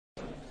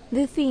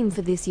The theme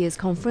for this year's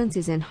conference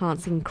is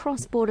enhancing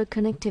cross-border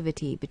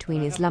connectivity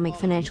between Islamic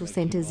financial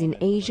centres in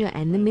Asia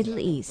and the Middle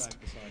East.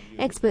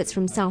 Experts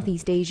from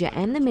Southeast Asia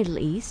and the Middle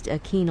East are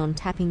keen on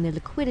tapping the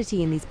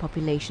liquidity in these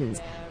populations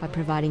by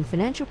providing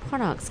financial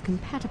products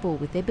compatible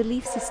with their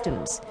belief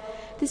systems.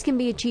 This can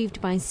be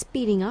achieved by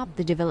speeding up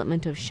the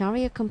development of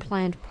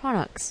Sharia-compliant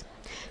products.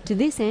 To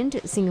this end,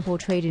 Singapore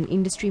Trade and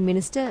Industry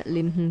Minister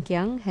Lim Hun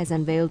Kiang has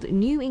unveiled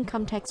new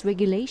income tax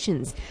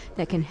regulations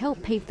that can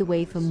help pave the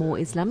way for more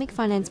Islamic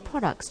finance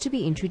products to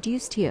be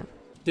introduced here.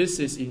 This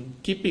is in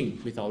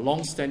keeping with our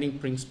long-standing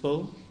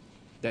principle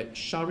that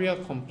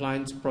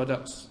Sharia-compliant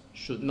products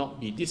should not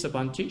be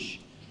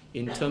disadvantaged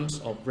in terms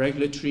of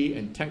regulatory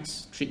and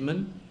tax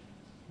treatment,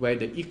 where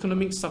the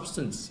economic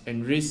substance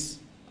and risks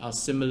are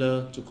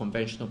similar to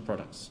conventional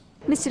products.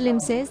 Mr. Lim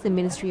says the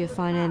Ministry of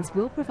Finance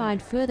will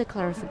provide further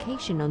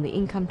clarification on the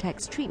income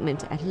tax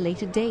treatment at a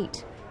later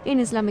date. In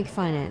Islamic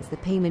finance, the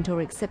payment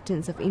or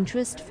acceptance of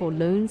interest for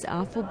loans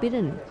are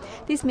forbidden.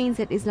 This means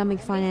that Islamic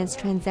finance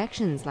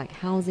transactions like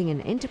housing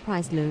and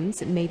enterprise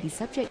loans may be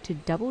subject to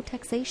double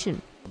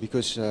taxation.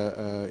 Because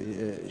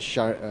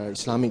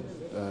Islamic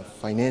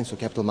finance or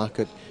capital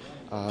market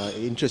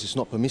interest is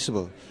not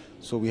permissible.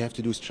 So we have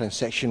to do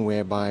transaction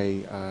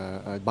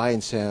whereby buy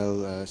and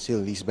sell, sale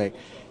and lease back.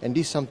 And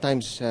this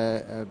sometimes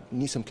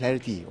needs some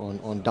clarity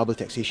on double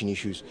taxation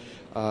issues,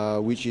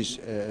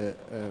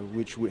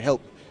 which would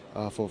help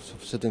for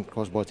certain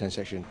cross-border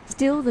transactions.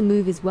 Still, the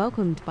move is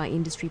welcomed by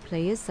industry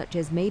players such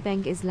as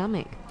Maybank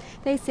Islamic.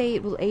 They say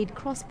it will aid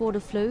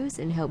cross-border flows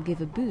and help give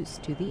a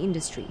boost to the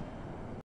industry.